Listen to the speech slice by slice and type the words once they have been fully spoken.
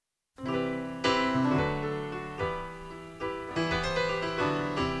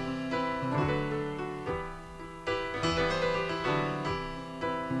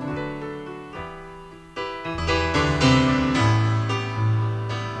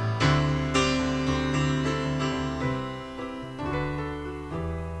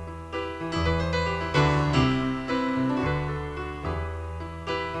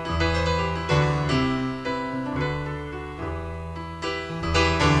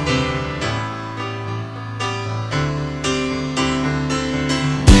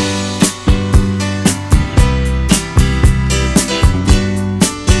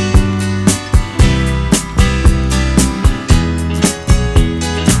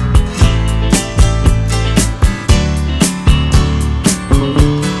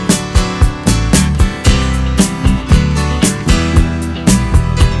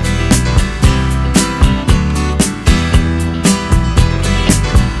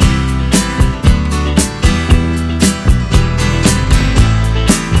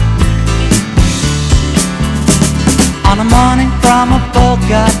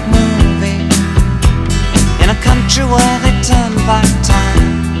Bogart movie in a country where they turn back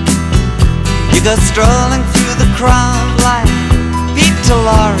time. You go strolling through the crowd like Peter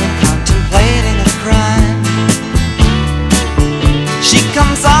Lorre contemplating a crime. She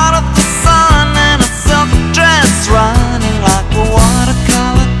comes out of the sun in a silk dress, running like a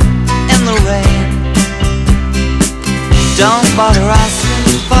watercolor in the rain. Don't bother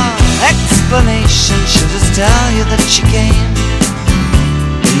asking for explanation, she'll just tell you that she came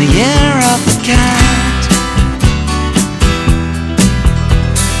in the year of the cat.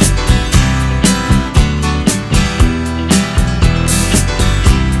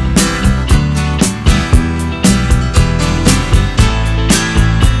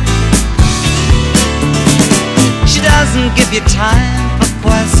 She doesn't give you time for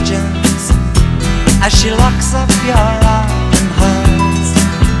questions as she locks up your arm in hers,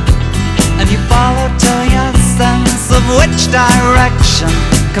 and you follow till your sense of which direction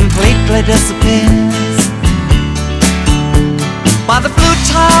completely disappears. By the blue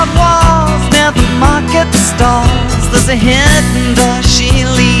tiled walls near the market stalls, there's a hidden door she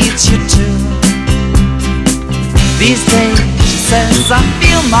leads you to. These days, she says, I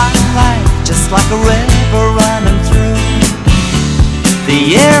feel my life just like a river running through the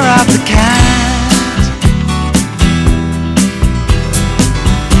year of the cat.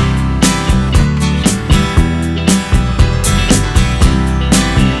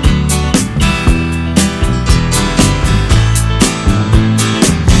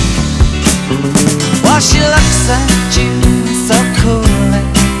 She looks at you so coolly,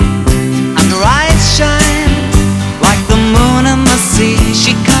 and her eyes shine like the moon and the sea.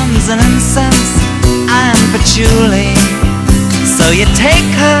 She comes in incense and patchouli, so you take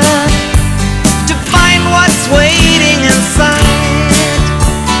her to find what's waiting inside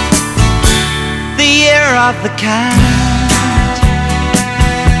the year of the cat.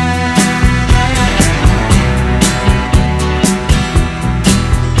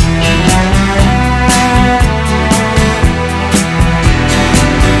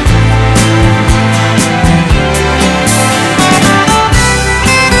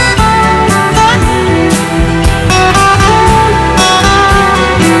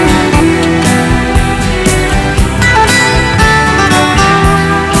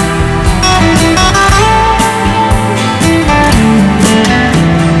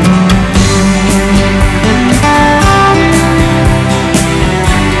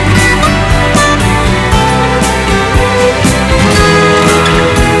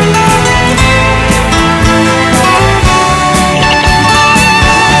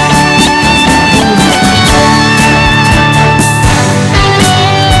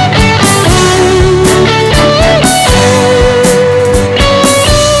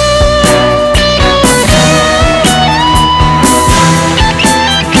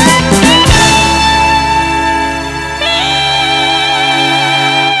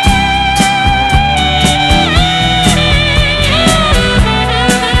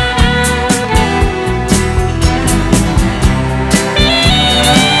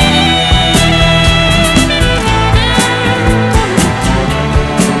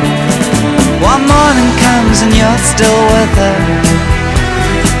 And you're still with her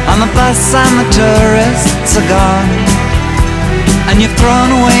on the bus and the tourists are gone, and you've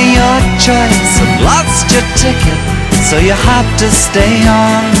thrown away your choice and lost your ticket, so you have to stay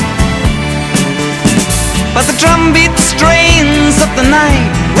on. But the drumbeat strains of the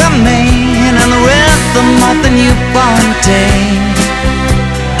night remain, and the rhythm of the newborn day.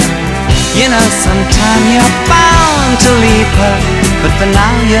 You know sometime you're bound to leave her, but for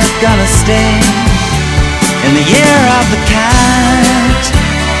now you're gonna stay in the year of the cat.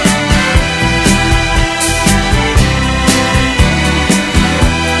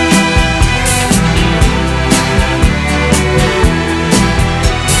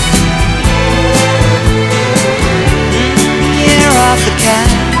 Year of the cat.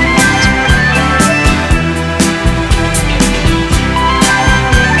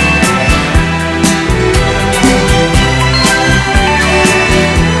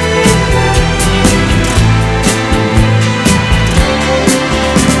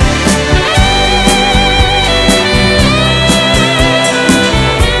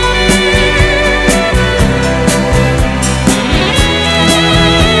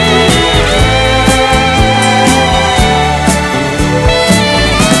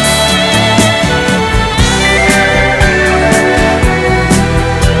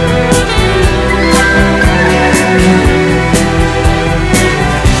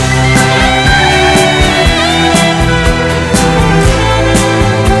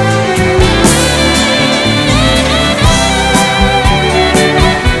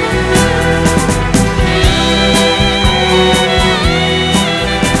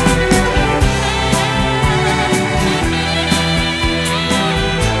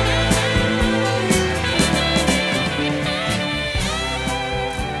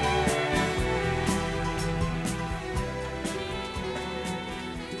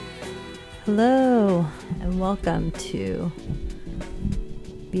 Hello, and welcome to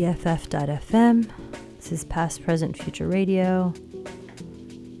BFF.FM. This is Past, Present, Future Radio.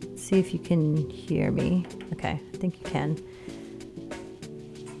 Let's see if you can hear me. Okay, I think you can.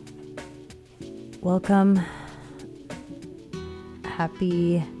 Welcome.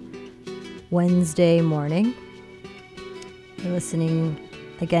 Happy Wednesday morning. You're listening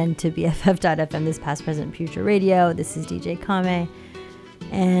again to BFF.FM, this Past, Present, Future Radio. This is DJ Kame.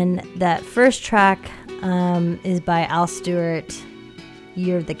 And that first track is by Al Stewart,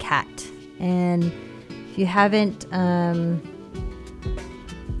 Year of the Cat. And if you haven't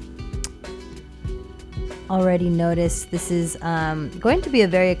already noticed, this is going to be a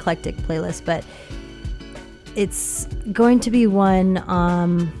very eclectic playlist, but it's going to be one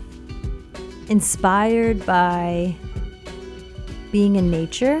inspired by being in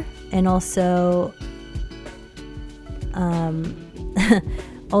nature, and also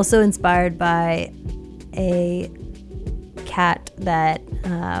also inspired by a cat that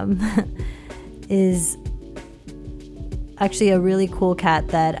is actually a really cool cat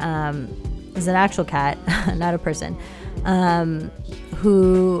that is an actual cat, not a person,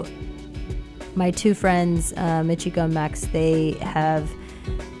 who my two friends, Michiko and Max, they have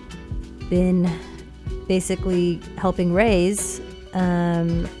been basically helping raise.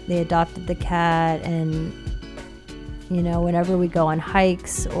 They adopted the cat, and you know, whenever we go on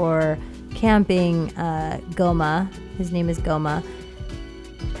hikes or camping, Goma, his name is Goma,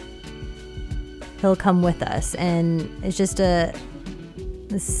 he'll come with us, and it's just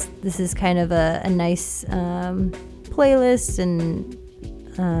this is kind of a nice playlist and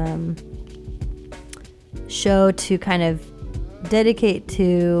show to kind of dedicate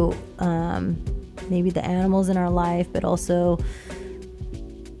to maybe the animals in our life, but also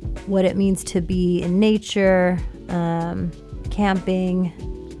what it means to be in nature, camping,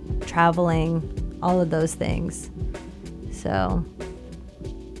 traveling, all of those things. So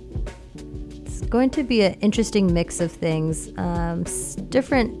it's going to be an interesting mix of things,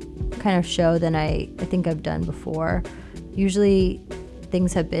 different kind of show than I think I've done before. Usually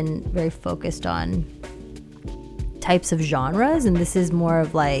things have been very focused on types of genres, and this is more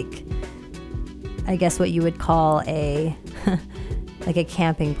of like, I guess what you would call a like a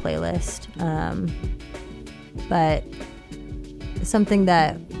camping playlist, but something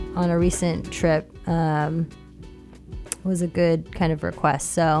that on a recent trip was a good kind of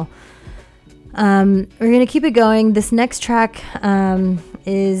request. So we're gonna keep it going. This next track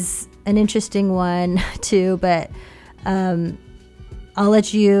is an interesting one too, but I'll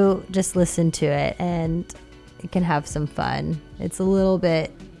let you just listen to it and you can have some fun. It's a little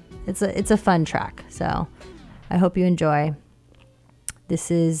bit, it's a fun track, so I hope you enjoy. This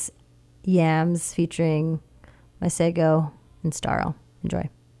is Yams featuring Masego and Starro. Enjoy.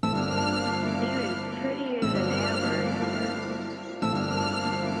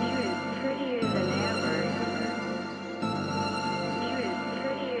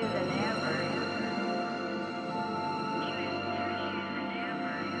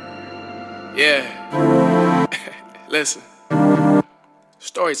 Yeah. Listen.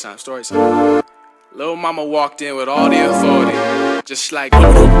 Story time. Little mama walked in with all the authority. Just like,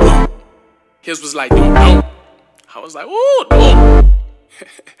 boom, boom, boom. His was like, boom, boom. I was like, ooh, boom.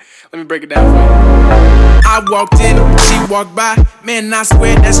 Let me break it down for you. I walked in, she walked by. Man, I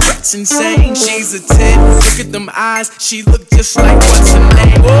swear that stretch insane. She's a 10. Look at them eyes. She look just like what's her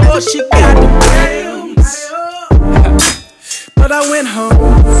name. Oh, she got the brains. But I went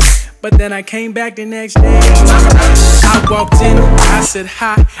home. But then I came back the next day. I walked in, I said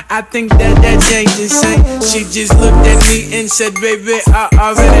hi. I think that changed the same. She just looked at me and said, baby, I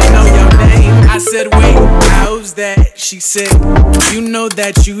already know your name. I said, wait, how's that? She said, you know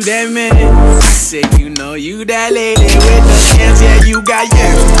that you that man. I said, you know you that lady with the yams. Yeah, you got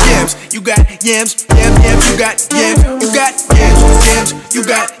yams. You got yams. You got yams. You got yams. You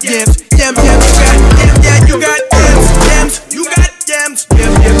got yams. Yams. You got yams. Yeah, you got yams. You got yams.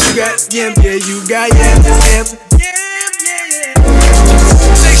 You got yams. Yeah, you got yams.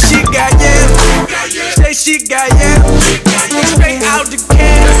 Say she got yams. Say she got yams. Straight out the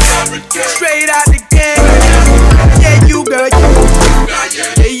can. Straight out the can. Yeah, you got yams.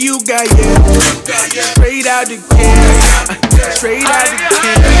 Yeah, you got yams. Straight out the can. Straight out the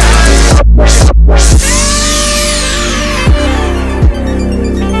can.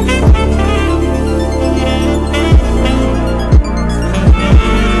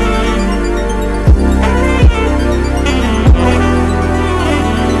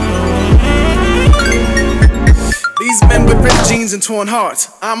 These men with ripped jeans and torn hearts.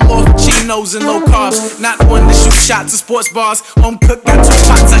 I'm off chinos and low carbs. Not one to shoot shots at sports bars. Home cook got 2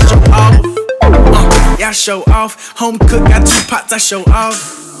 pots at your house. I show off. Home cook, got 2 pots, I show off.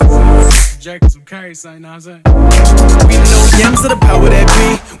 Jerking some curry, son, you know what I'm saying? We know yams to the power that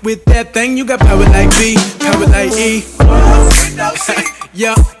be. With that thing, you got power like B, power like E.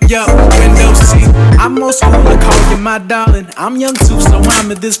 Yup, window seat. I'm old school, I call you my darling. I'm young too, so I'm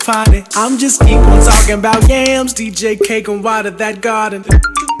at this party. I'm just keep on talking about yams. DJ Cake and water that garden.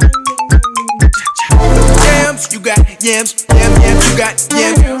 Yams, you got yams, yams, you got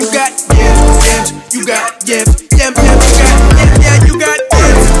yams, you got yams, you got yams, yams, you got yams, yeah, you got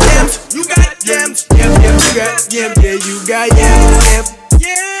yams, you got yams, you got yams, yeah, you got yams,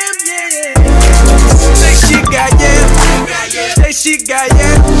 say she got yams, say she got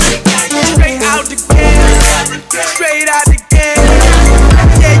yams, straight out the can, straight out the can,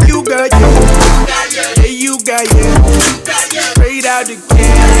 yeah, you got yams, yeah, you got yams, straight out the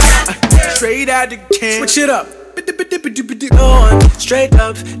can, straight out the can. Switch it up. On, straight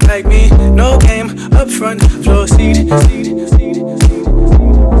up like me, no game, up front, floor seat.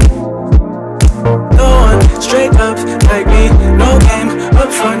 On, straight up like me, no game,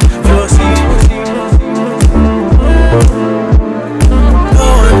 up front, floor seat.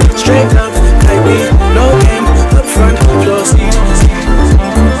 On, straight up like me, no game, up front, floor seat.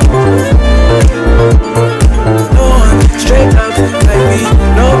 On, straight up like me,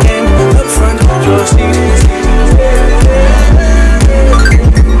 no game, up front, floor seat.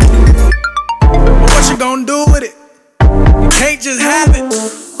 What you gonna do with it? You can't just have it.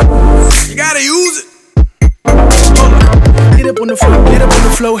 You gotta use it. Hold on. Get up on the floor, get up on the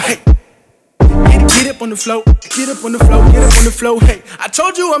floor, hey. Get up on the floor, get up on the floor, get up on the floor, hey. I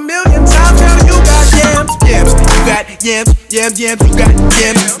told you 1,000,000 times, girl, you got yams, yams, you got yams, yams, yams,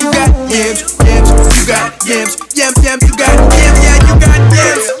 you got yams, you got yams, yams, you got yams, yams, yams, you got yams, yeah, you got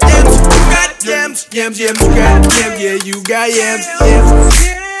yams, yams, you got yams, yams, yams, you got yams, yeah, you got yams, yams.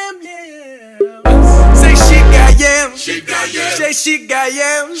 Say she got yams, say she got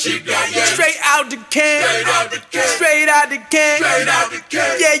yams, straight out the can, straight out the can,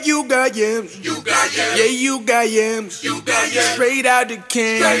 yeah, you got yams, yeah, you got yams, straight out the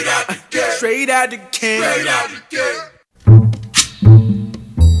can, straight out the can.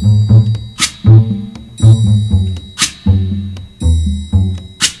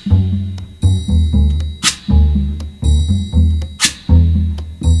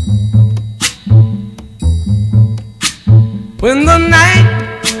 When the night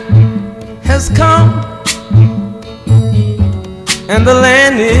has come and the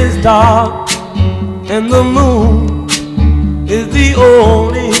land is dark and the moon is the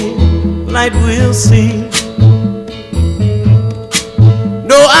only light we'll see,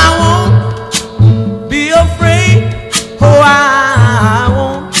 no, I won't be afraid. Oh, I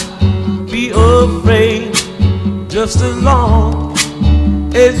won't be afraid. Just as long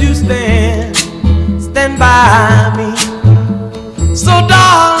as you stand by me. So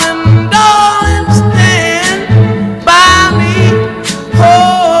darling, darling, stand by me.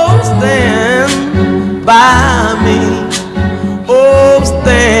 Oh, stand by me. Oh,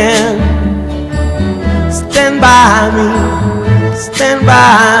 stand by me. Stand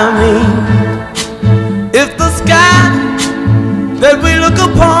by me. If the sky that we look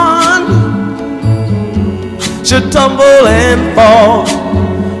upon should tumble and fall,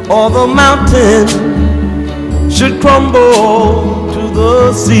 or the mountain should crumble to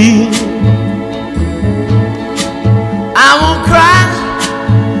the sea, I won't cry,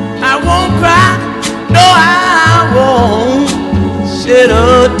 no, I won't shed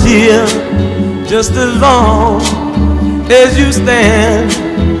a tear. Just as long as you stand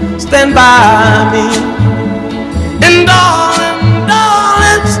by me. And darling,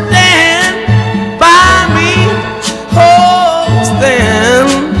 darling, stand by me. Oh, stand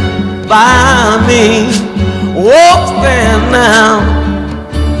by me. Oh, stand now.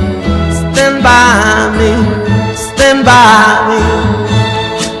 Stand by me. Stand by me.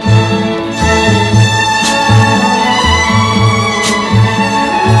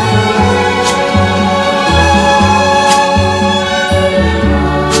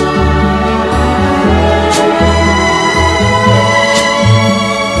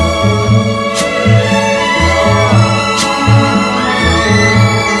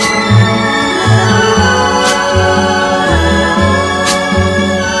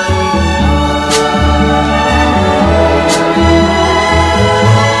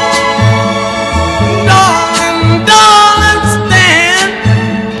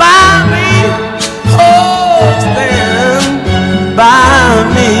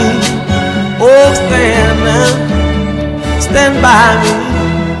 Stand by me,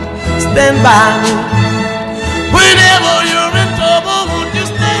 stand by me. Whenever you're in trouble, won't you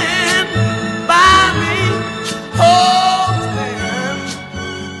stand by me?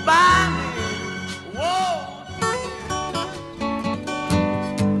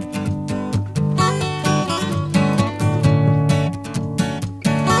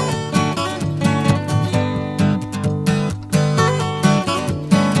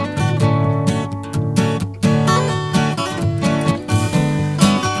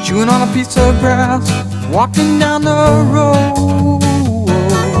 chewing on a piece of grass, walking down the road.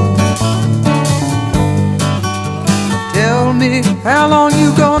 Tell me, how long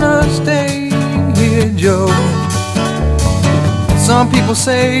you gonna stay here, Joe? Some people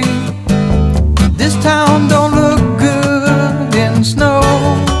say this town don't look good in snow.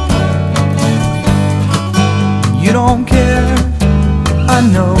 You don't care, I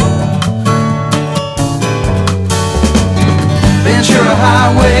know. Ventura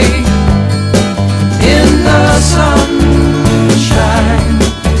Highway in the sunshine,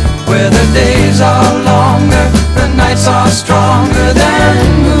 where the days are longer, the nights are stronger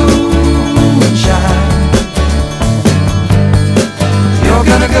than moonshine. You're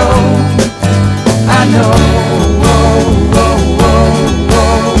gonna go, I know. Oh, oh, oh,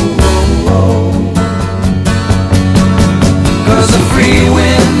 oh, oh. 'Cause the free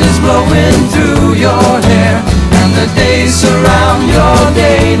wind is blowing through your hair, and the days surround your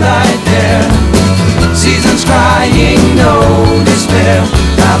daylight there. Seasons crying, no despair.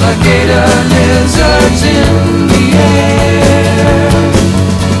 Alligator lizards in the air,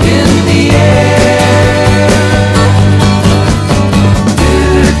 in the air.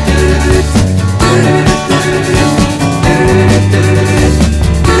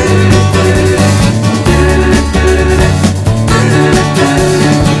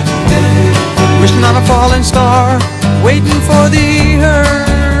 Wishing on a falling star, waiting for the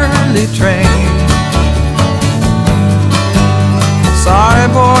early train. Sorry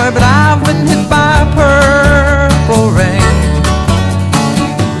boy, but I've been hit by purple rain.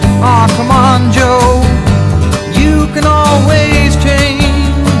 Aw, come on Joe, you can always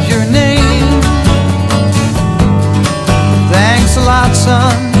change your name. Thanks a lot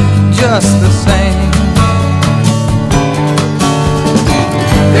son, just the same.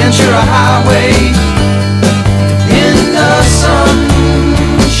 Ventura Highway in the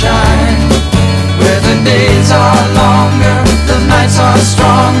sunshine, where the days are longer, the nights are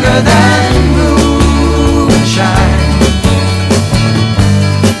stronger than moonshine.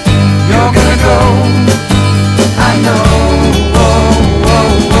 You're gonna go, I know. Oh,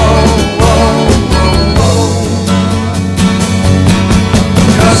 oh, oh, oh, oh, oh.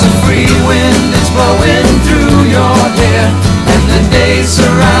 'Cause the free wind is blowing through your hair, and the days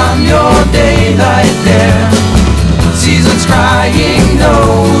surround your daylight there. Seasons crying, no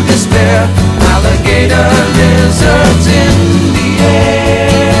despair. Alligator lizards in the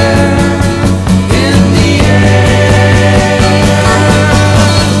air, in the air.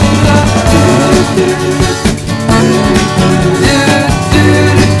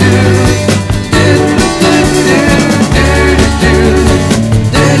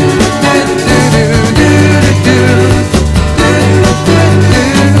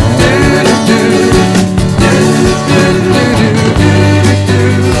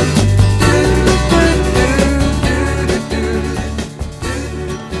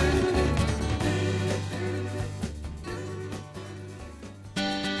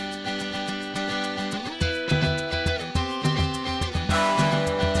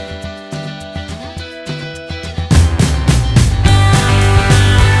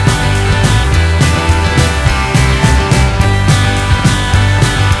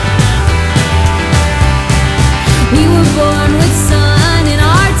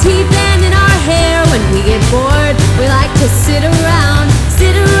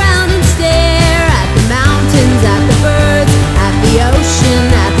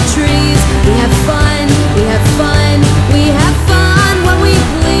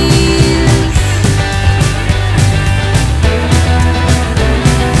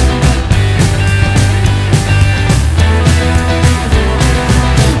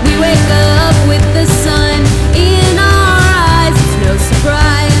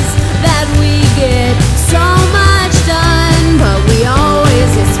 Surprise that we get so much done, but we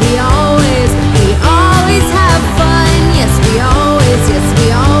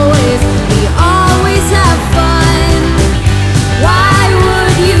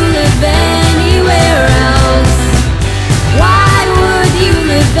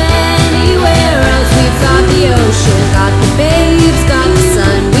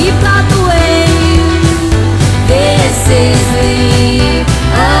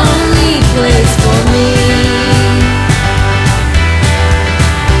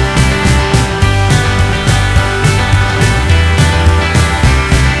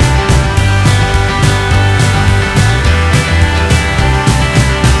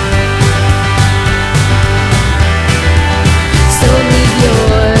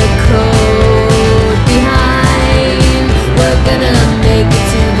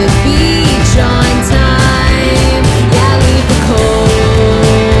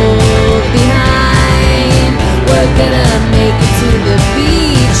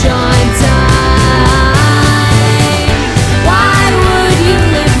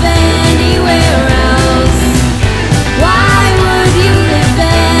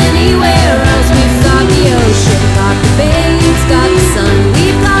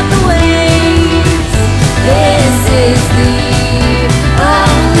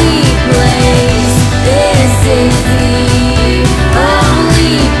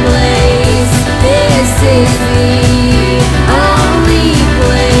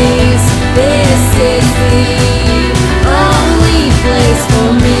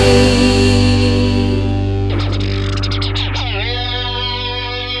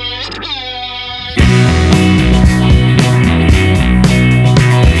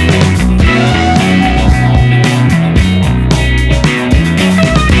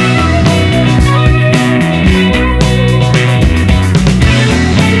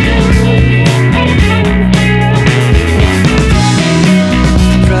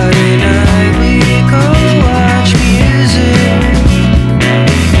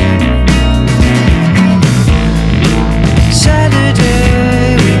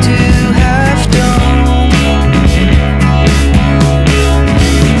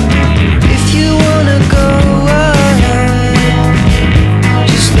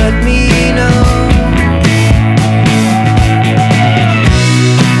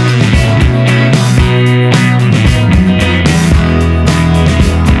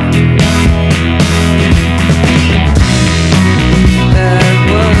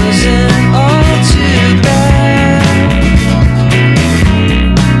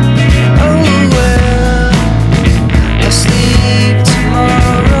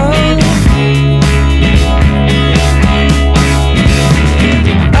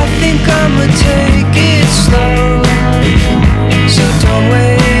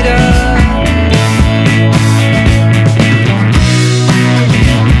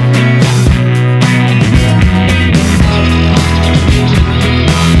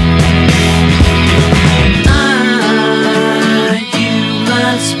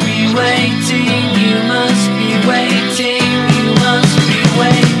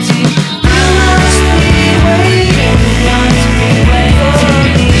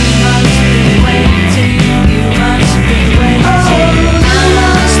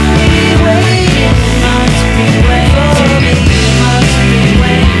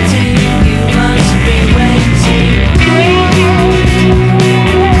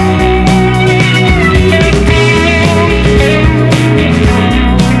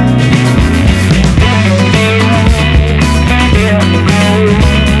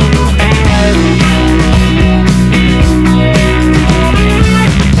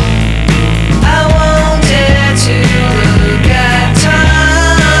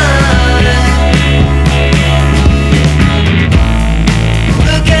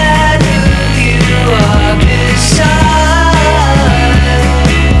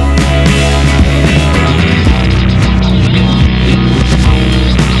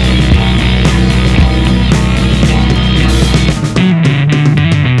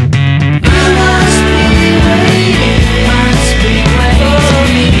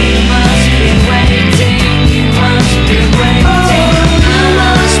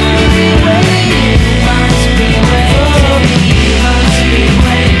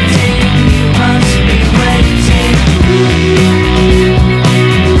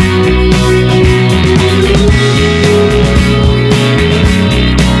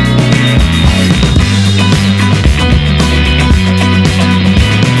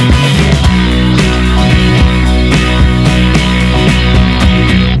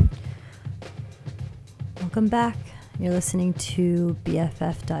Welcome back. You're listening to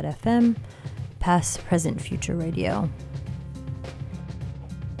BFF.FM, Past, Present, Future Radio.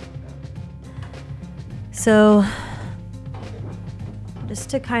 So, just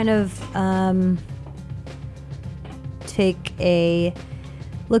to kind of take a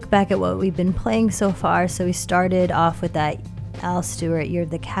look back at what we've been playing so far. So we started off with that Al Stewart, You're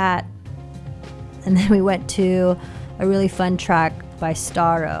the Cat. And then we went to a really fun track by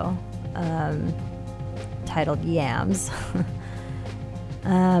Starro, titled Yams.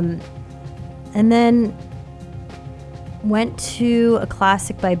 And then went to a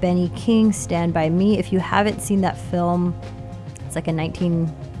classic by Benny King, Stand By Me. If you haven't seen that film, it's like a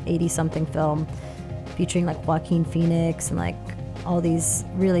 1980 something film featuring like Joaquin Phoenix and like all these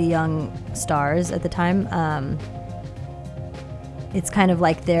really young stars at the time. It's kind of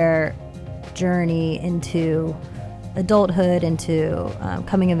like their journey into adulthood, into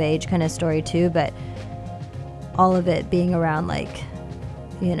coming of age kind of story too, but all of it being around like,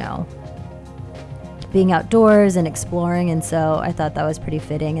 you know, being outdoors and exploring. And so I thought that was pretty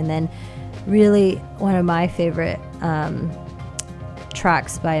fitting. And then really one of my favorite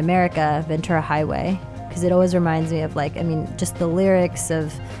tracks by America, Ventura Highway, because it always reminds me of like, I mean, just the lyrics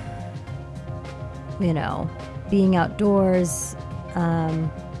of, you know, being outdoors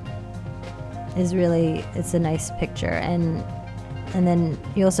is really, it's a nice picture. And then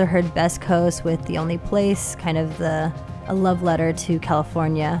you also heard Best Coast with The Only Place, kind of a love letter to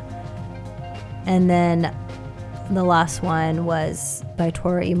California. And then the last one was by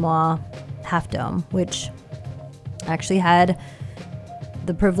Toro y Moi, Half Dome, which I actually had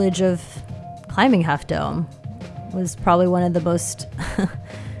the privilege of climbing Half Dome. It was probably one of the most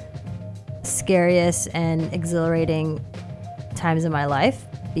scariest and exhilarating times in my life,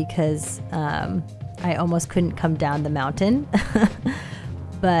 because I almost couldn't come down the mountain,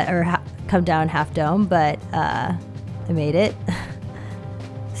 come down Half Dome, but I made it.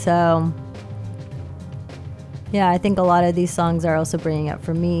 So yeah, I think a lot of these songs are also bringing up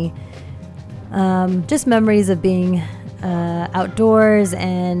for me just memories of being outdoors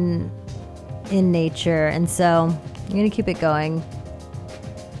and in nature. And so I'm going to keep it going.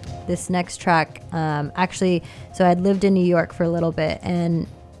 This next track, actually, so I'd lived in New York for a little bit, and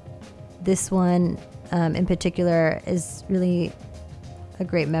this one in particular is really a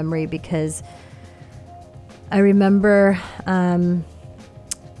great memory because I remember,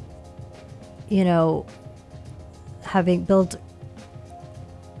 you know, having built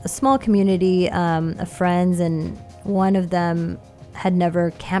a small community of friends, and one of them had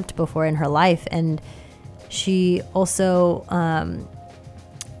never camped before in her life, and she also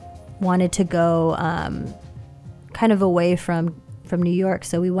wanted to go kind of away from New York.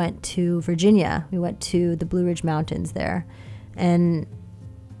 So we went to Virginia. We went to the Blue Ridge Mountains there. And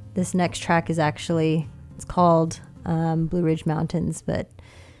this next track is actually, it's called Blue Ridge Mountains, but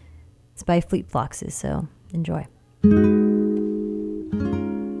it's by Fleet Foxes. So enjoy.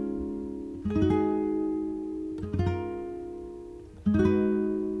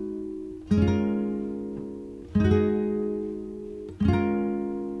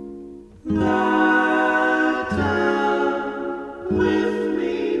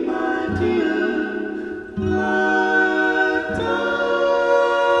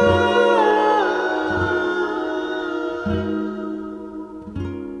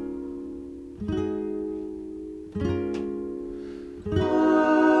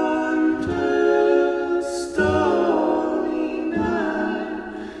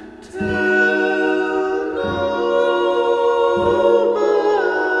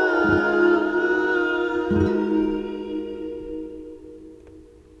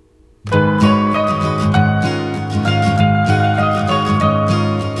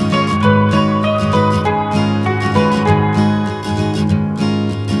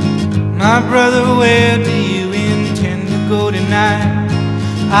 My brother, where do you intend to go tonight?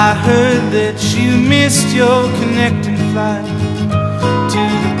 I heard that you missed your connecting flight to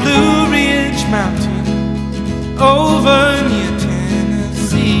the Blue Ridge Mountain over near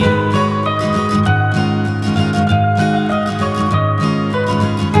Tennessee.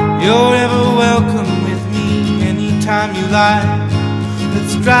 You're ever welcome with me anytime you like.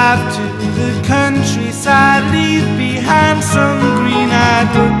 Let's drive to the countryside, leave behind some green-eyed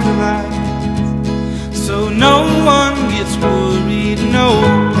lookalikes, so no one gets worried, no.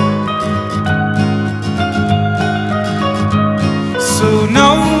 So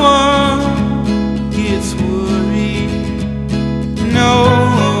no one gets worried, no.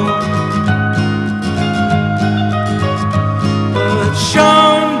 But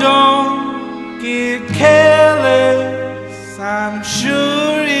Sean, don't get careless, I'm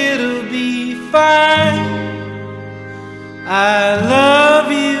sure it'll be fine.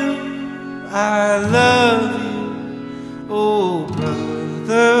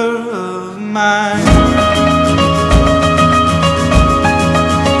 mine.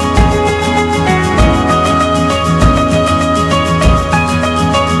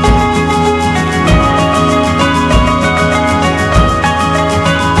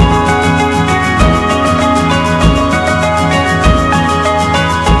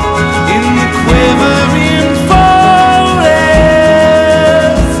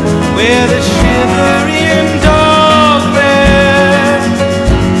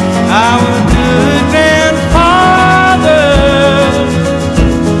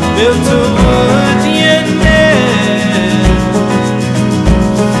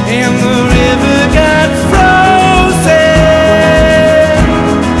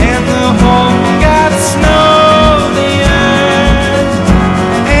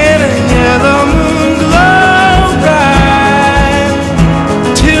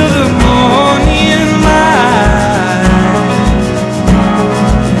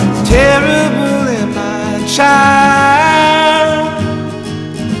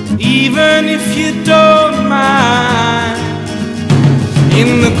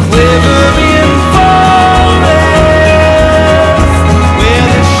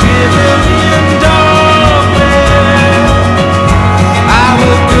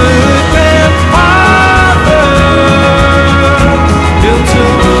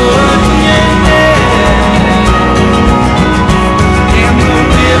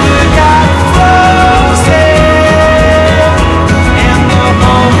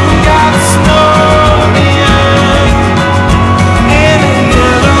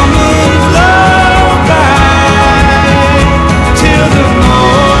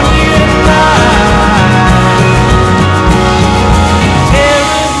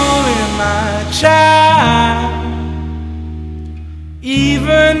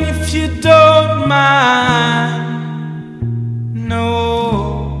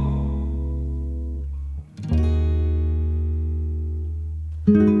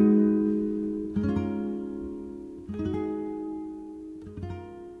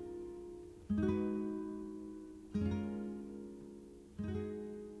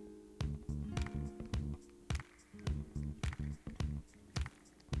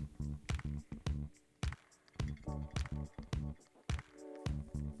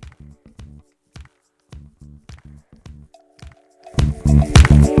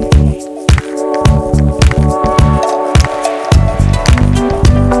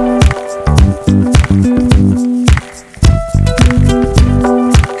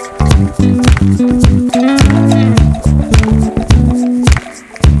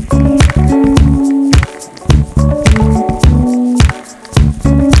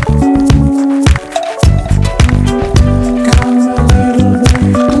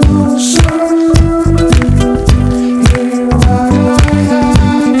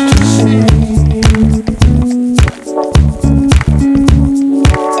 See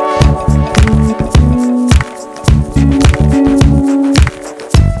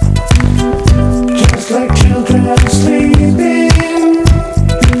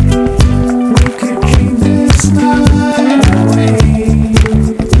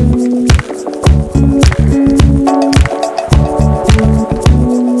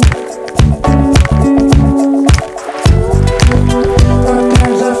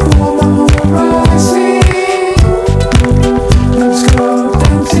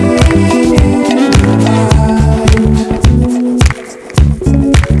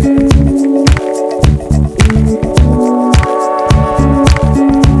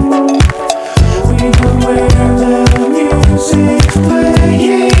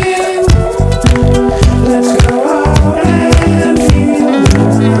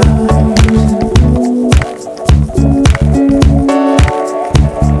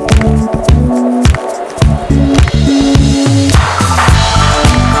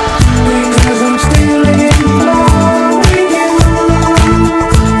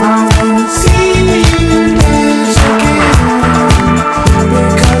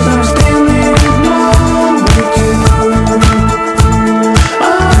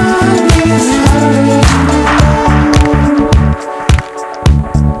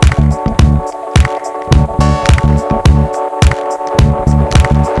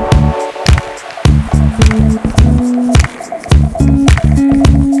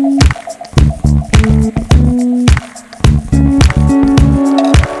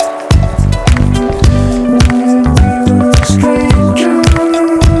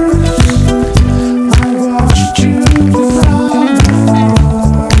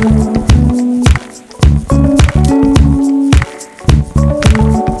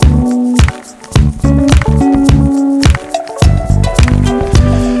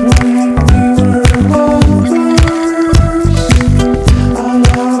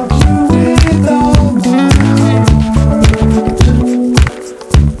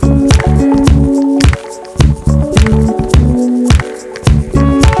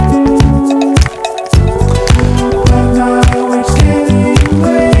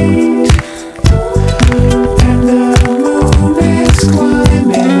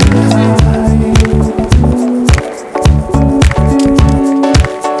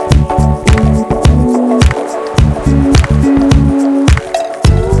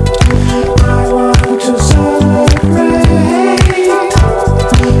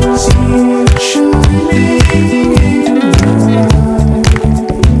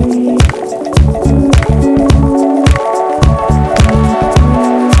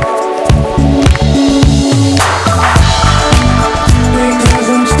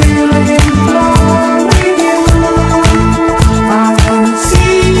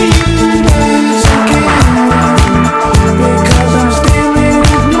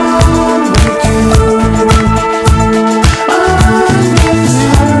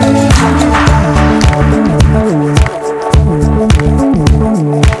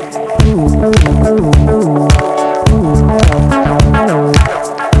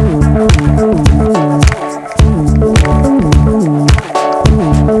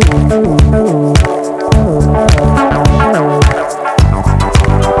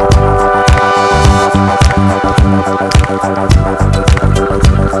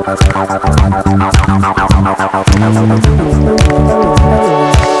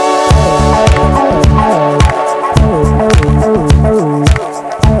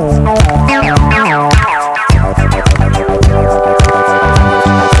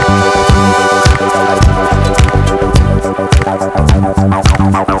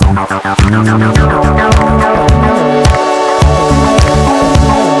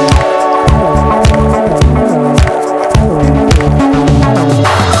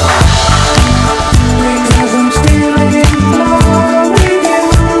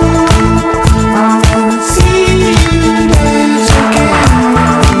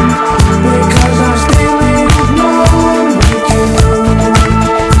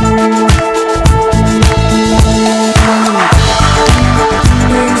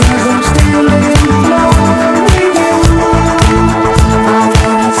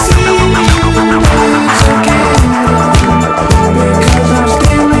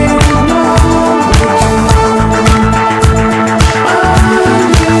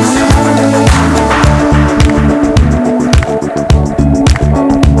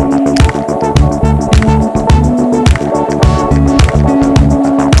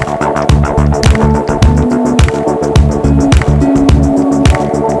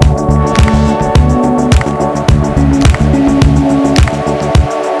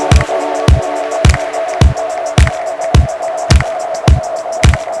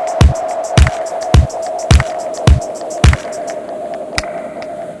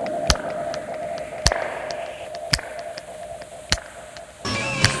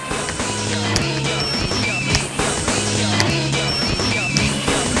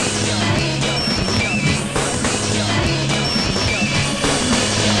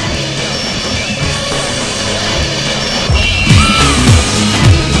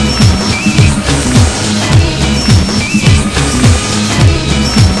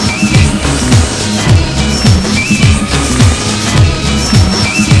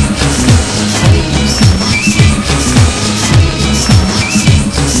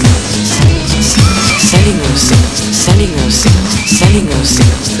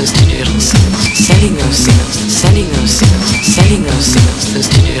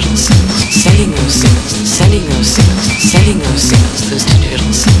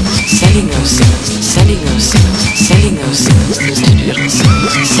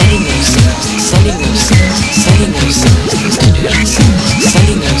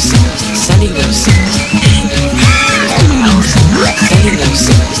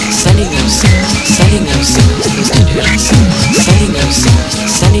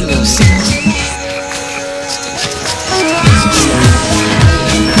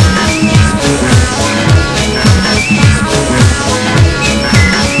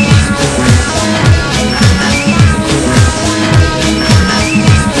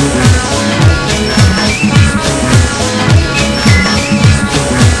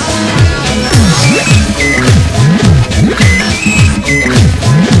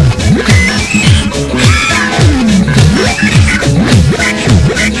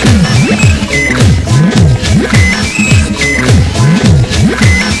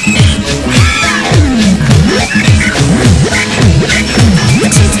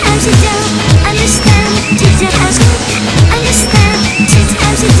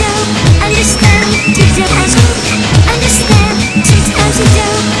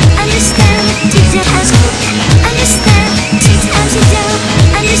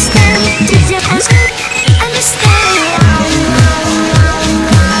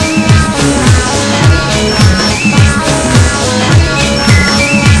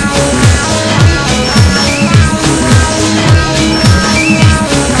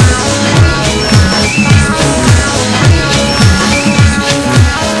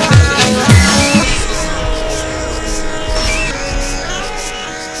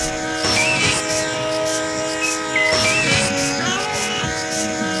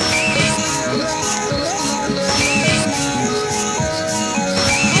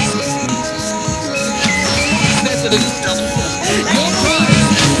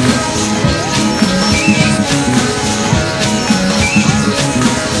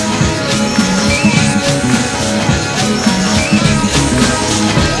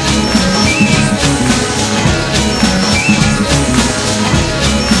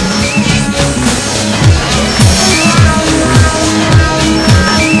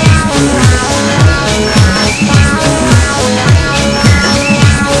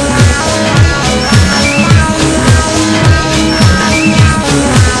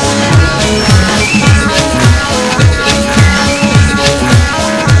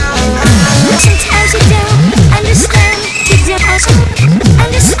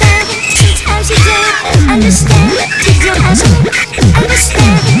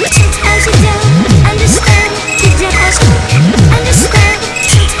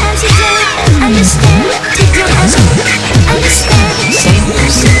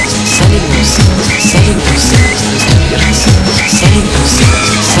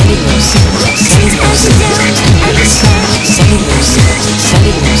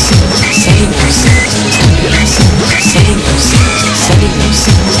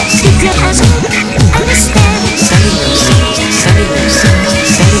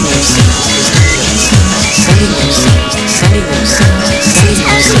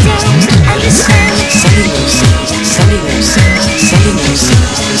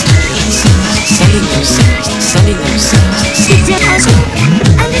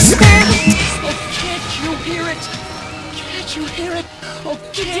Oh,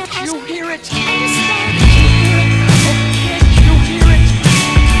 can't you hear it? Oh, can't you hear it?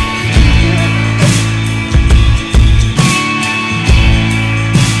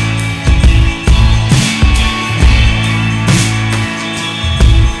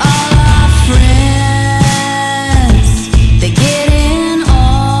 All our friends, they're getting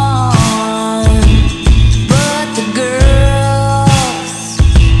on, but the girls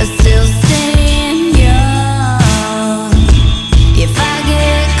are still staying young. If I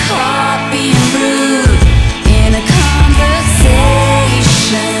get caught being rude in a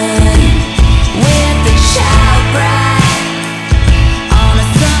conversation with the child bride on a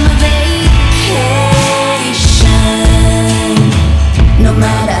summer vacation, no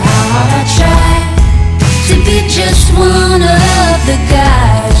matter how hard I try to be just one of the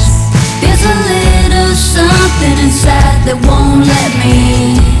guys, there's a little something inside that won't let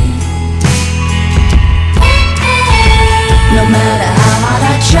me. No matter how hard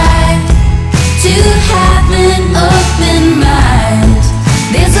I try to have an open mind,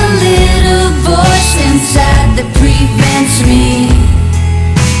 there's a little voice inside that prevents me.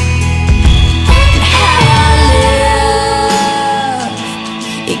 And how I live,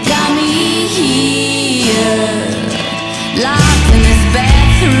 it got me here, locked in this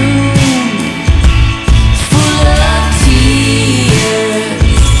bathroom, full of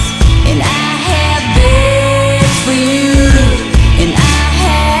tears. And I have begged for you, and I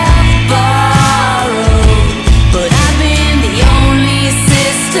have borrowed, but I've been the only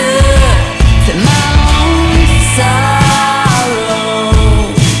sister to my own sorrow.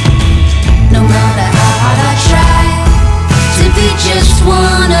 No matter how hard I try to be just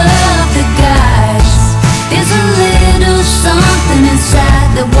one of the guys, there's a little something inside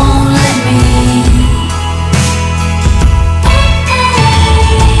that won't let me.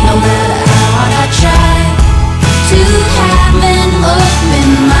 No matter how hard I try to have an open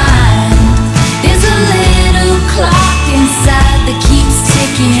mind, there's a little clock inside that keeps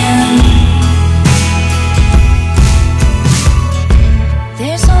ticking.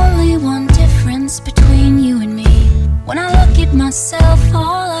 There's only one difference between you and me. When I look at myself,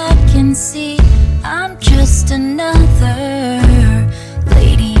 all I can see, I'm just another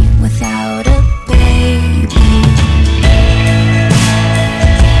lady without a baby.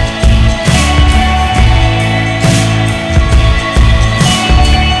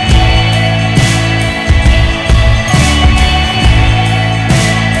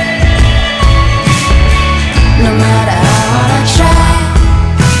 No matter how hard I try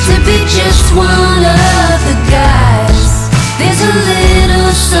to be just one of the guys, there's a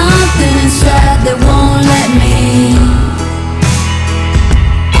little something inside that won't let me.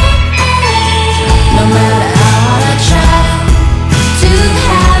 No matter how hard I try to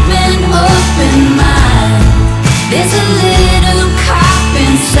have an open mind, there's a little cop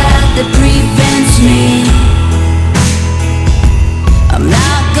inside that prevents me. I'm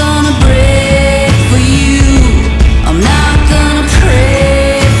not gonna break for you, I'm not gonna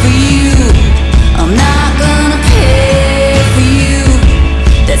pray for you, I'm not gonna pay for you.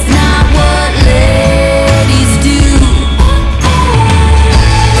 That's not what ladies do.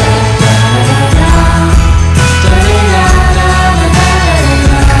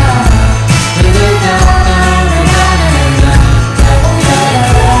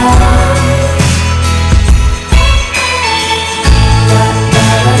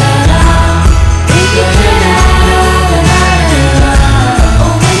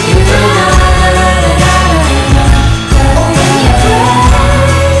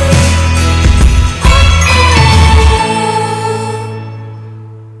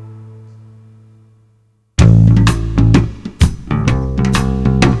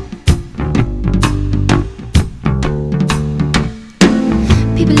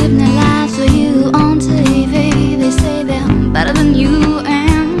 People living their lives for you on TV. They say they're better than you,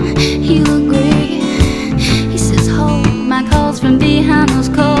 and you agree. He says, hold my calls from behind those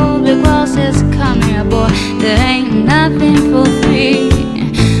cold brick walls. Says, come here, boy, there ain't nothing for free.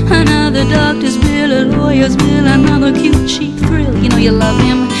 Another doctor's bill, a lawyer's bill, another cute cheap thrill. You know you love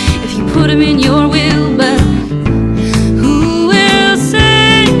him if you put him in your will, but who will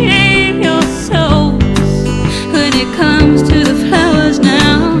save your souls when it comes to the flowers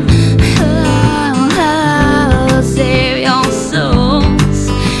now? Oh, save your souls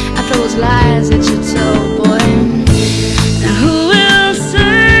after those lies that you told, boy. And who will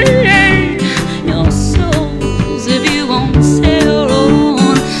save your souls if you won't say your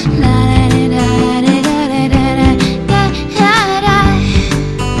own? La-da-da-da-da-da-da-da-da-da.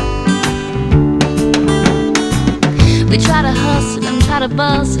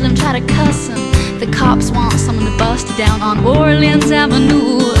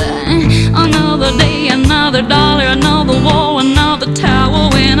 another dollar, another wall, another tower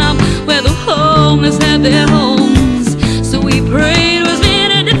went up where the homeless had their homes. So we prayed with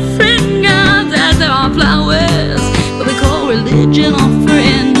many different gods as there are flowers, but we call religion our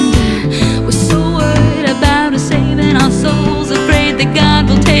friend. We're so worried about us saving our souls, afraid that God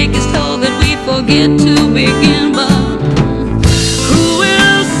will take his toll, that we forget to begin. But who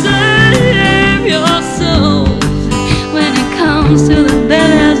will save your soul when it comes to the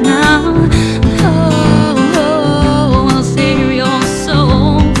beggars now? Oh, I'll save your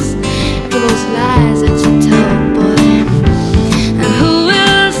souls for those lies that you told, boy. And who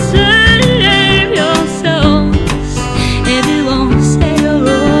will save your souls if you won't say your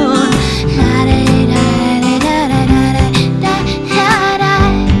own?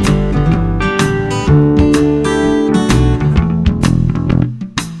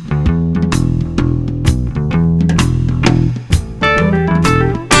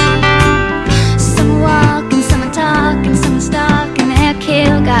 Some are walking, some are talking, some are stalking. Their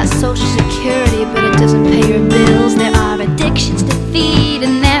kill got social security, but it doesn't pay your bills. There are addictions to feed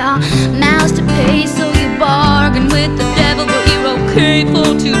and there are mouths to pay. So you bargain with the devil, but you're okay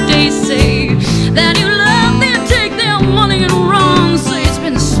for 2 days. Say that you love them, take their money and run. Say it's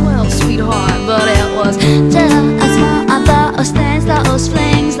been swell, sweetheart, but it was just one of those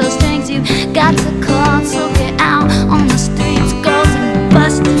flings, those things you got to call. So get out on the streets, girls, and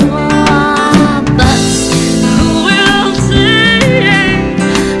bust one bus. Who will save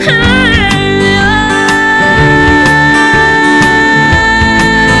us?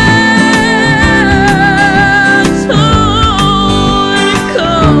 Oh, when it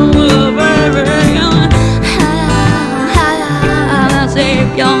comes over, I'll save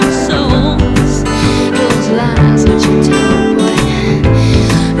your souls. Those lies that you tell, boy.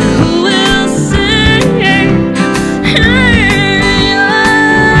 Who will save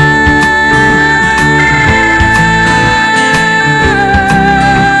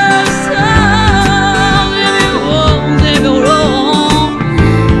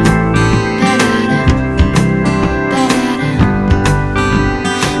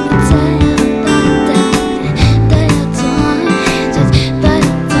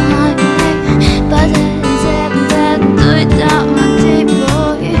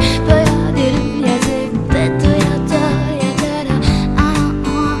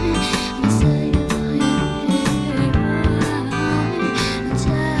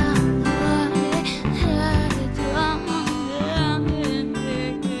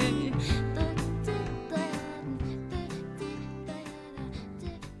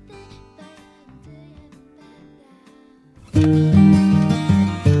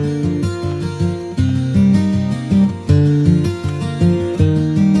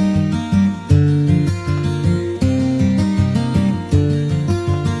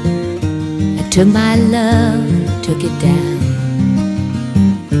Took my love, took it down.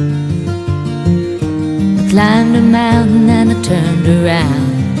 I climbed a mountain and I turned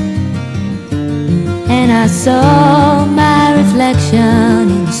around, and I saw my reflection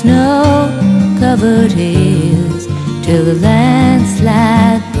in the snow-covered hills, till the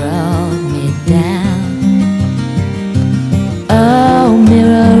landslide brought me down. Oh,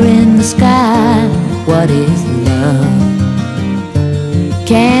 mirror in the sky, what is love?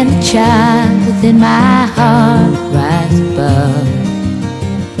 Can the child within my heart rise above?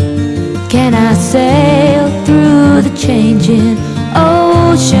 Can I sail through the changing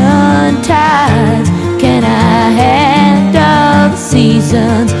ocean tides? Can I handle the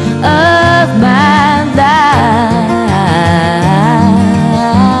seasons of my life?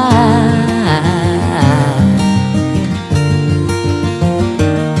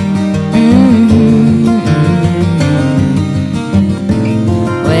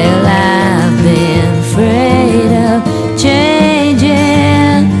 Well, I've been afraid of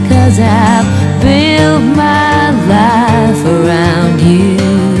changing, 'cause I've built my life around you.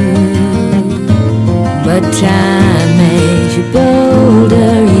 But time makes you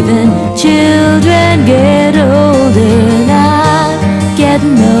bolder, even children get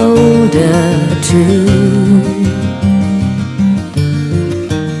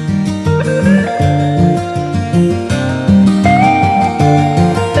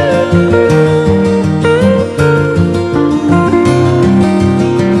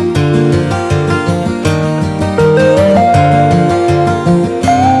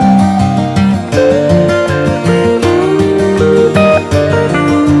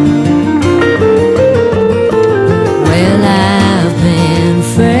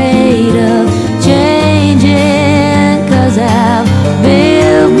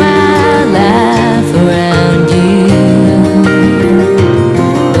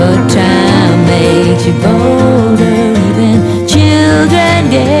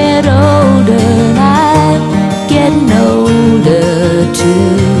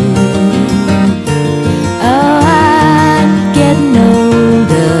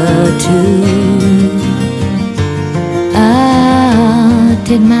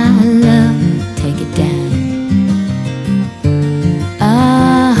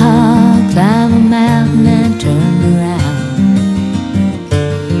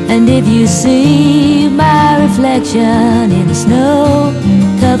And if you see my reflection in the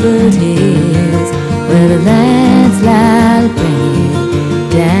snow-covered hills, well, the landslide will bring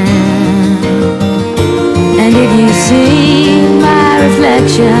it down. And if you see my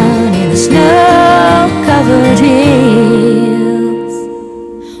reflection in the snow-covered hills,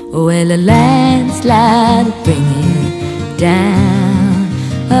 well, the landslide will bring it down.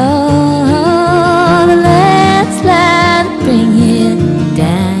 Oh, the landslide will bring it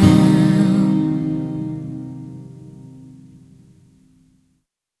down.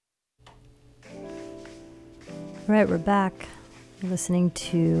 All right, we're back. You're listening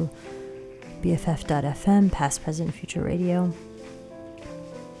to BFF.FM, Past, Present, Future Radio.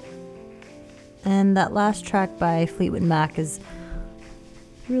 And that last track by Fleetwood Mac is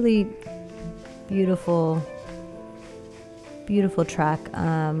really beautiful, beautiful track.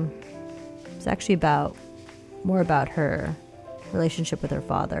 It's actually more about her relationship with her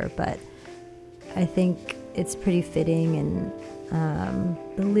father, but I think it's pretty fitting, and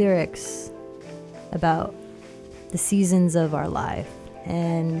the lyrics about the seasons of our life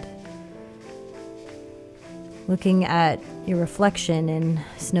and looking at your reflection in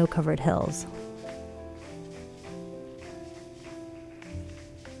snow-covered hills.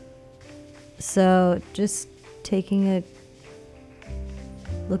 So just taking a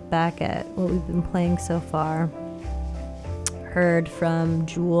look back at what we've been playing so far. Heard from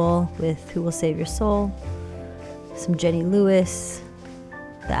Jewel with Who Will Save Your Soul, some Jenny Lewis,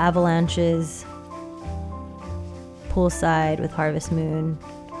 The Avalanches, Poolside with Harvest Moon.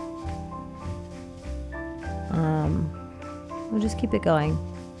 We'll just keep it going.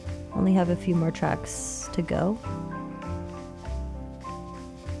 Only have a few more tracks to go.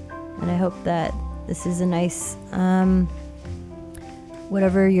 And I hope that this is a nice,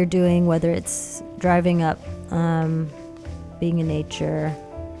 whatever you're doing, whether it's driving up, being in nature,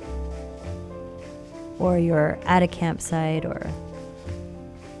 or you're at a campsite, or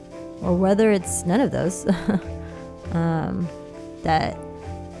whether it's none of those, that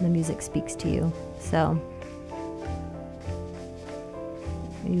the music speaks to you. So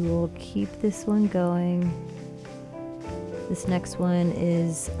we will keep this one going. This next one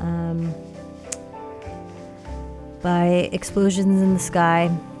is by Explosions in the Sky,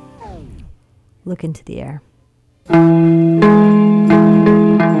 Look into the Air.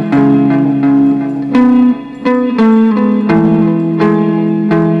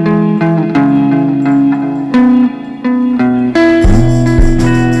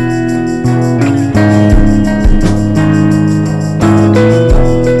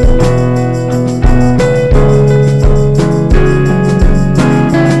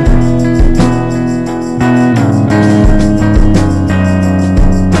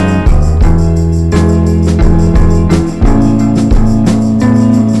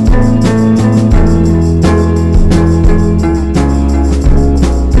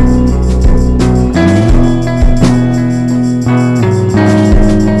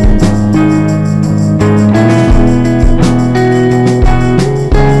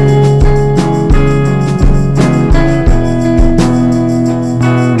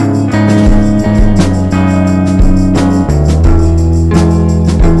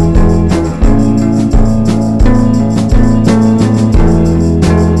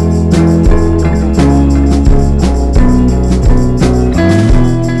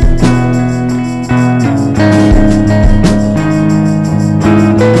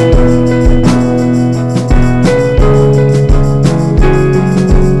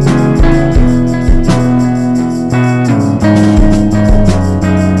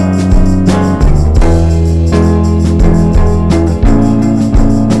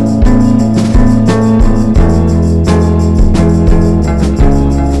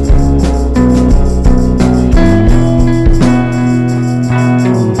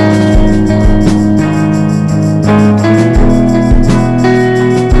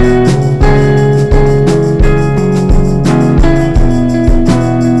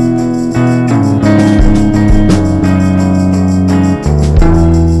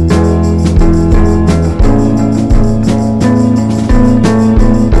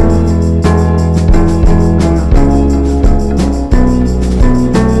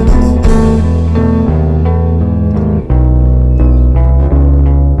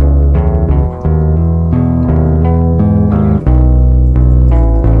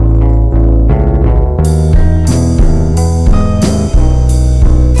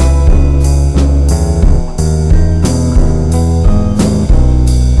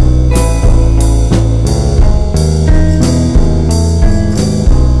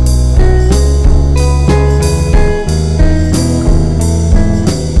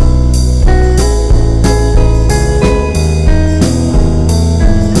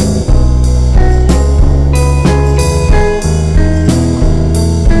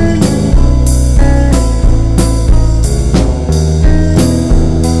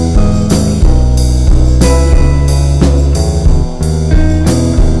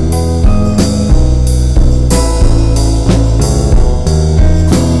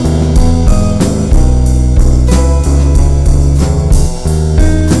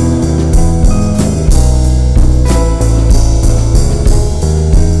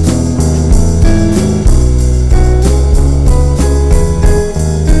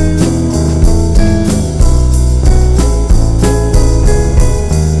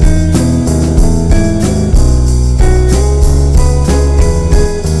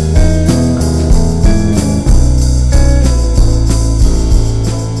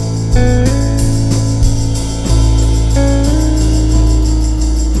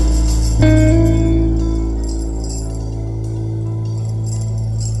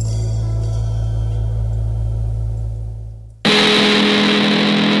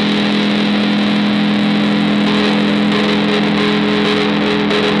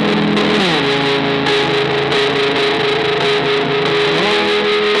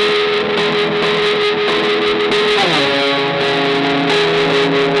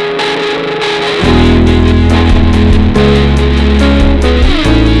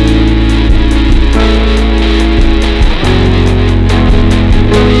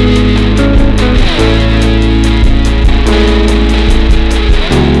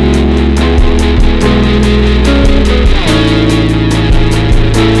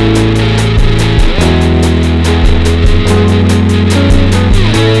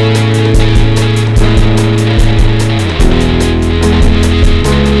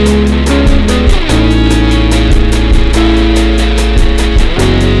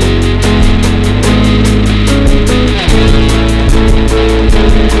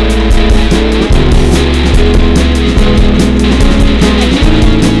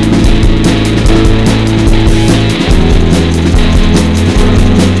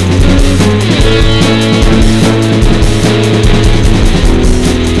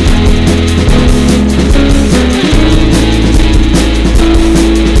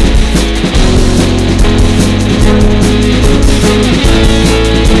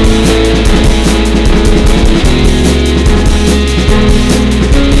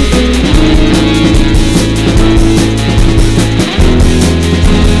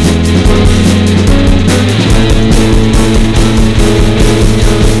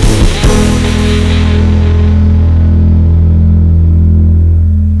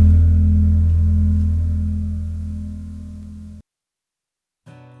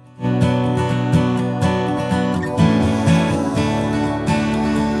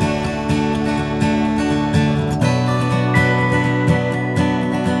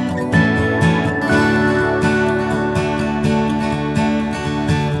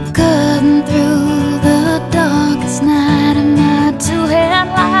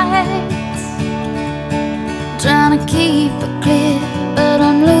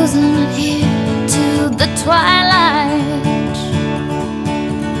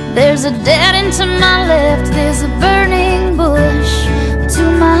 There's a dead end to my left, there's a burning bush to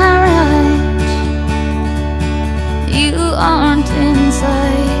my right. You aren't in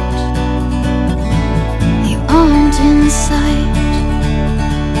sight. You aren't in sight.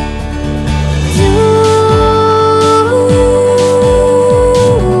 You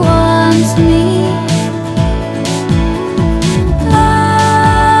want me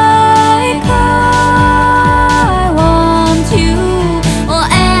like I want you, or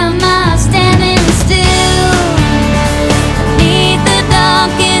am I standing still beneath the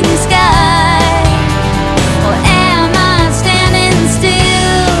darkened sky? Or am I standing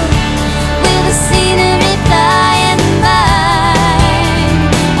still with the scenery flying by?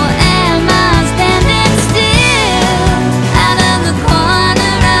 Or am I standing still out of the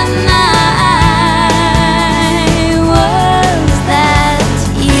corner of my eye? Was that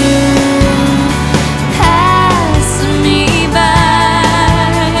you passing me by?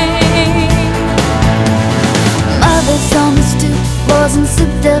 Mothers on the stoop, boys in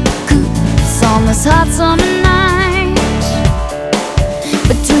souped up coops on this hot summer night.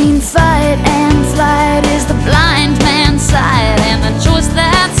 Between fight and flight is the blind man's sight, and the choice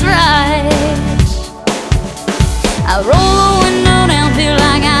that's right. I roll the window down, feel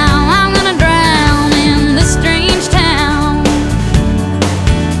like I'm gonna drown in this strange town.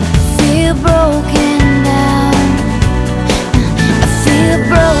 Feel broken down. I feel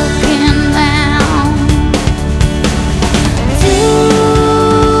broken down. Do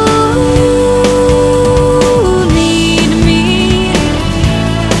need me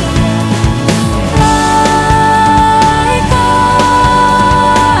like I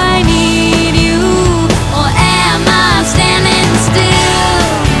need you, or am I standing still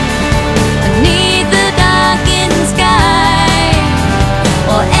beneath the darkened sky?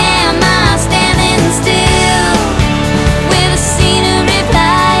 Or am I standing still with the scenery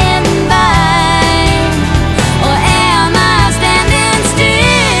flying by? Or am I standing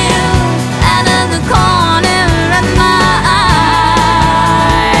still out of the corner of my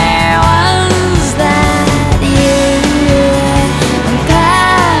eye? Was that you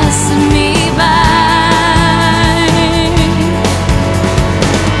passing me by?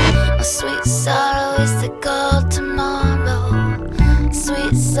 Oh, sweet sorrow is the call tomorrow.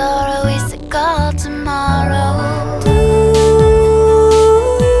 Sweet sorrow is the call tomorrow. Do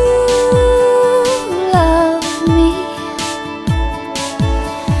you love me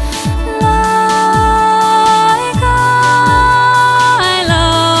like I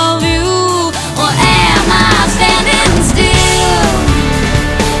love you? Or am I standing still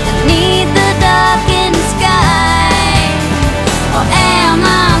beneath the darkened sky? Or am I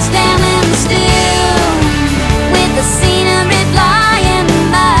standing still with the scenery flying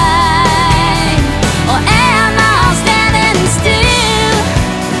by? Or am I standing still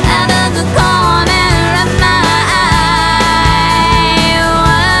out of the corner of my eye?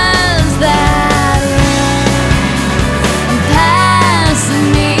 Was that passing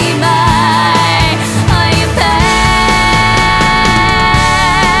me by? Are you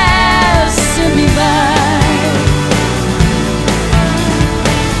passing me by?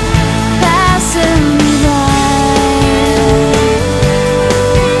 Passing me by.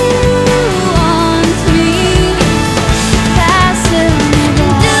 Want me passing me by.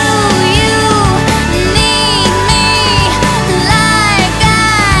 Do you need me like I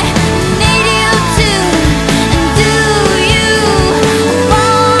need you to? And do you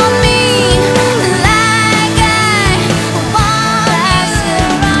want me like I want you?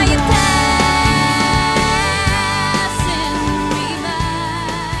 Or are you passing me by? Or am I standing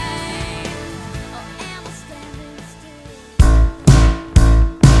still?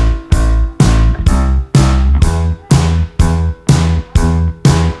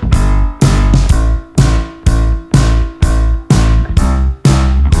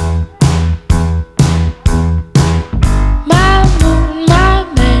 My moon, my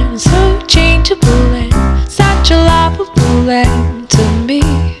man, so changeable and such a lovable land to me.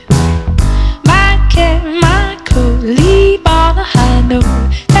 My cat, my coat, leave on a high note.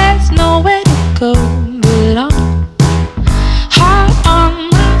 There's nowhere to go but on. Heart on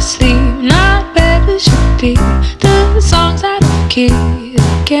my sleeve, not where it should be. The songs I don't keep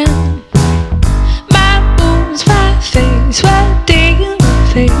again. My moon's my face, what day in the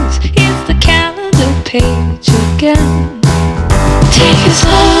face is the calendar page again. Take it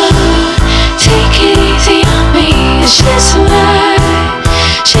slow, take it easy on me. She's so light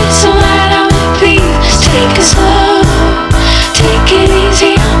on me, please. Take it slow, take it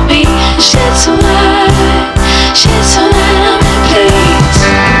easy on me. She's so light on me, please.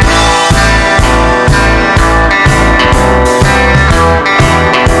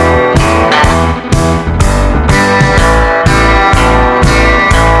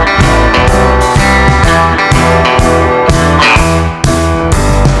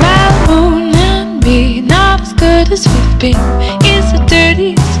 beam is the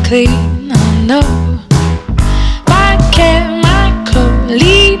dirtiest clean. I know. Why can't my coat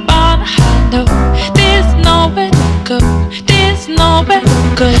leave on a high note? There's nowhere to go. There's nowhere to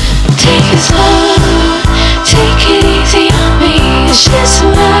go. Take it slow, take it easy on me. Shed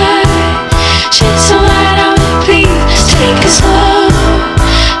some light on me, please. Take it slow,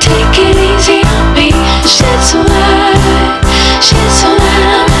 take it easy on me. Shed some light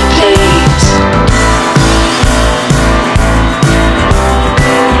on me, please.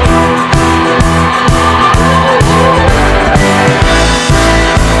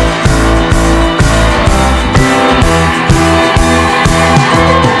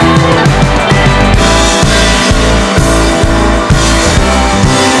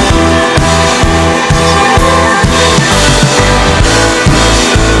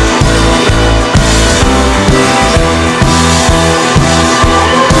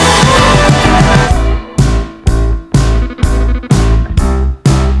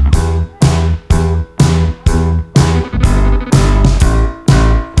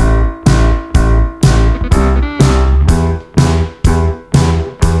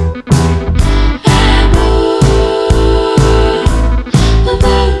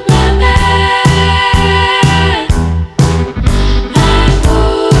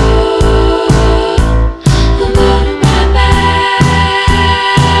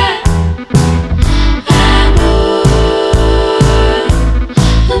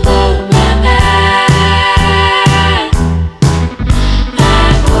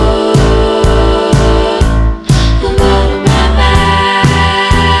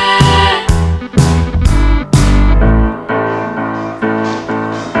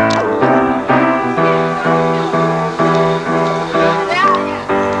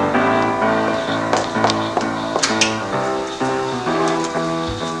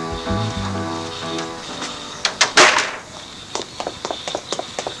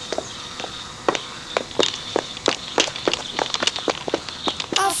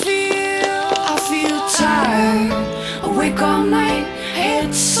 I feel tired, awake all night,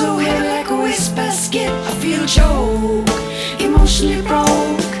 head so heavy like a wastebasket. I feel choke, emotionally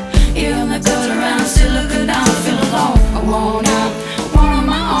broke, in the gutter and I'm still looking down, I feel alone. I want out, I want on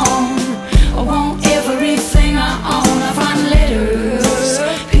my own, I want everything I own. I find letters,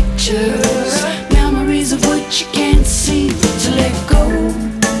 pictures, memories of what you can't see to let go.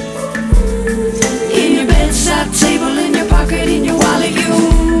 In your bedside table, in your pocket, in your wallet, you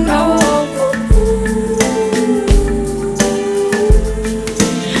know.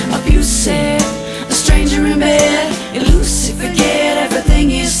 Abusive, a stranger in bed, elusive, forget everything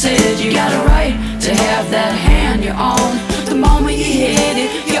you said. You got a right to have that hand you're on. The moment you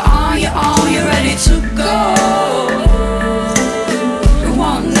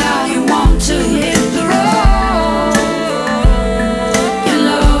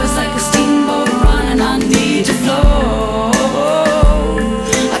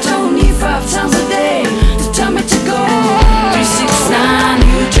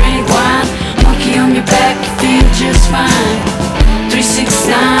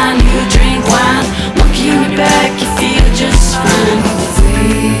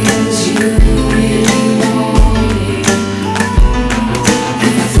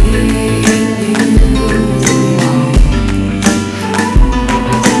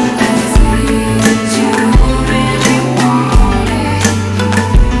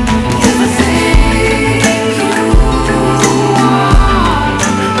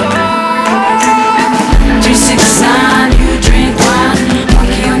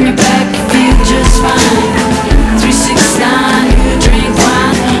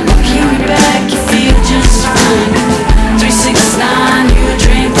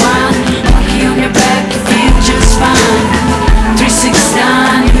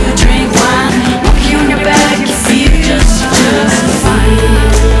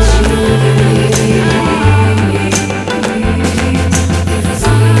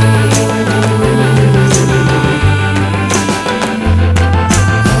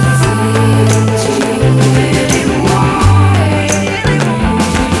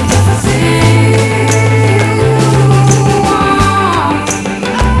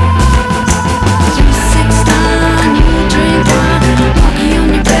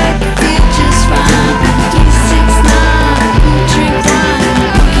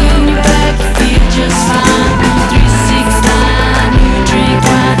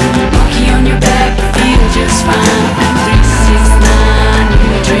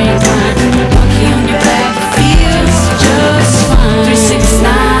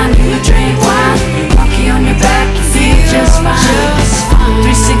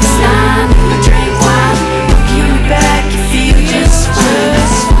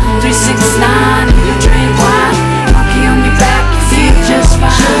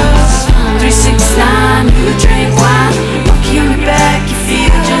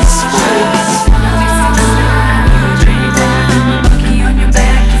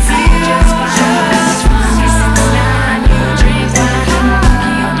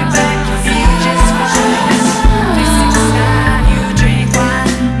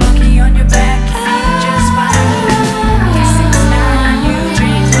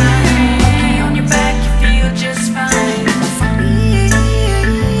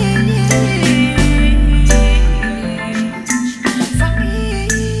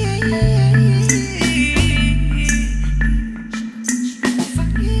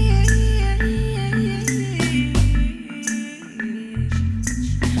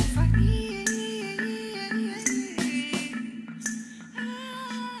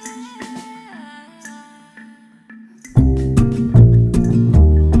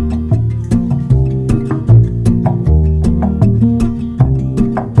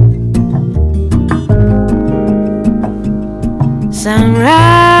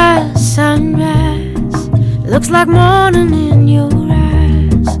like morning in your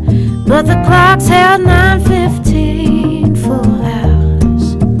eyes, but the clock's held 9:15 full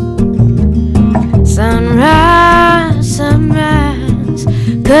hours. Sunrise, sunrise,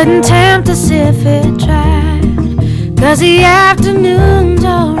 couldn't tempt us if it tried, 'cause the afternoon's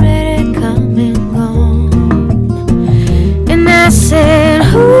already come and gone. And I said,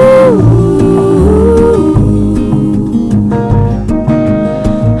 ooh,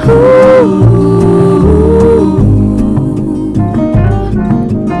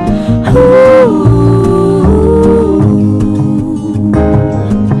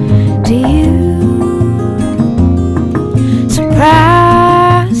 do you?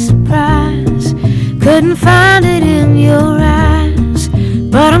 Surprise, surprise, couldn't find it in your eyes,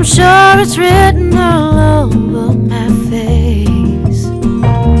 but I'm sure it's written all over my face.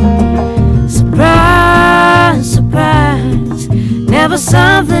 Surprise, surprise, never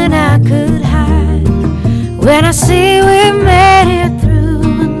something I could hide. When I see we made it through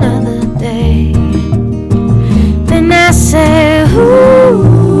another day, then I say,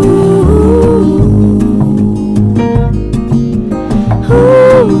 ooh,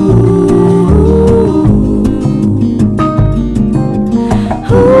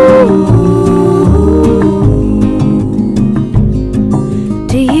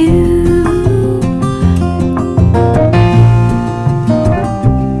 do you?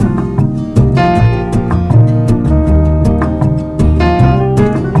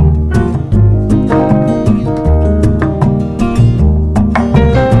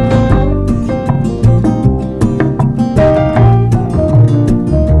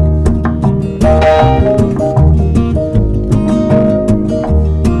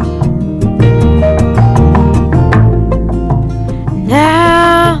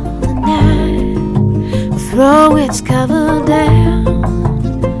 Throw its cover down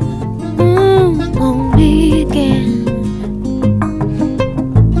on me again.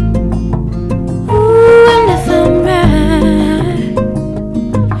 Ooh, and if I'm right,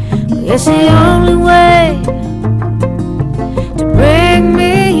 well, it's the only way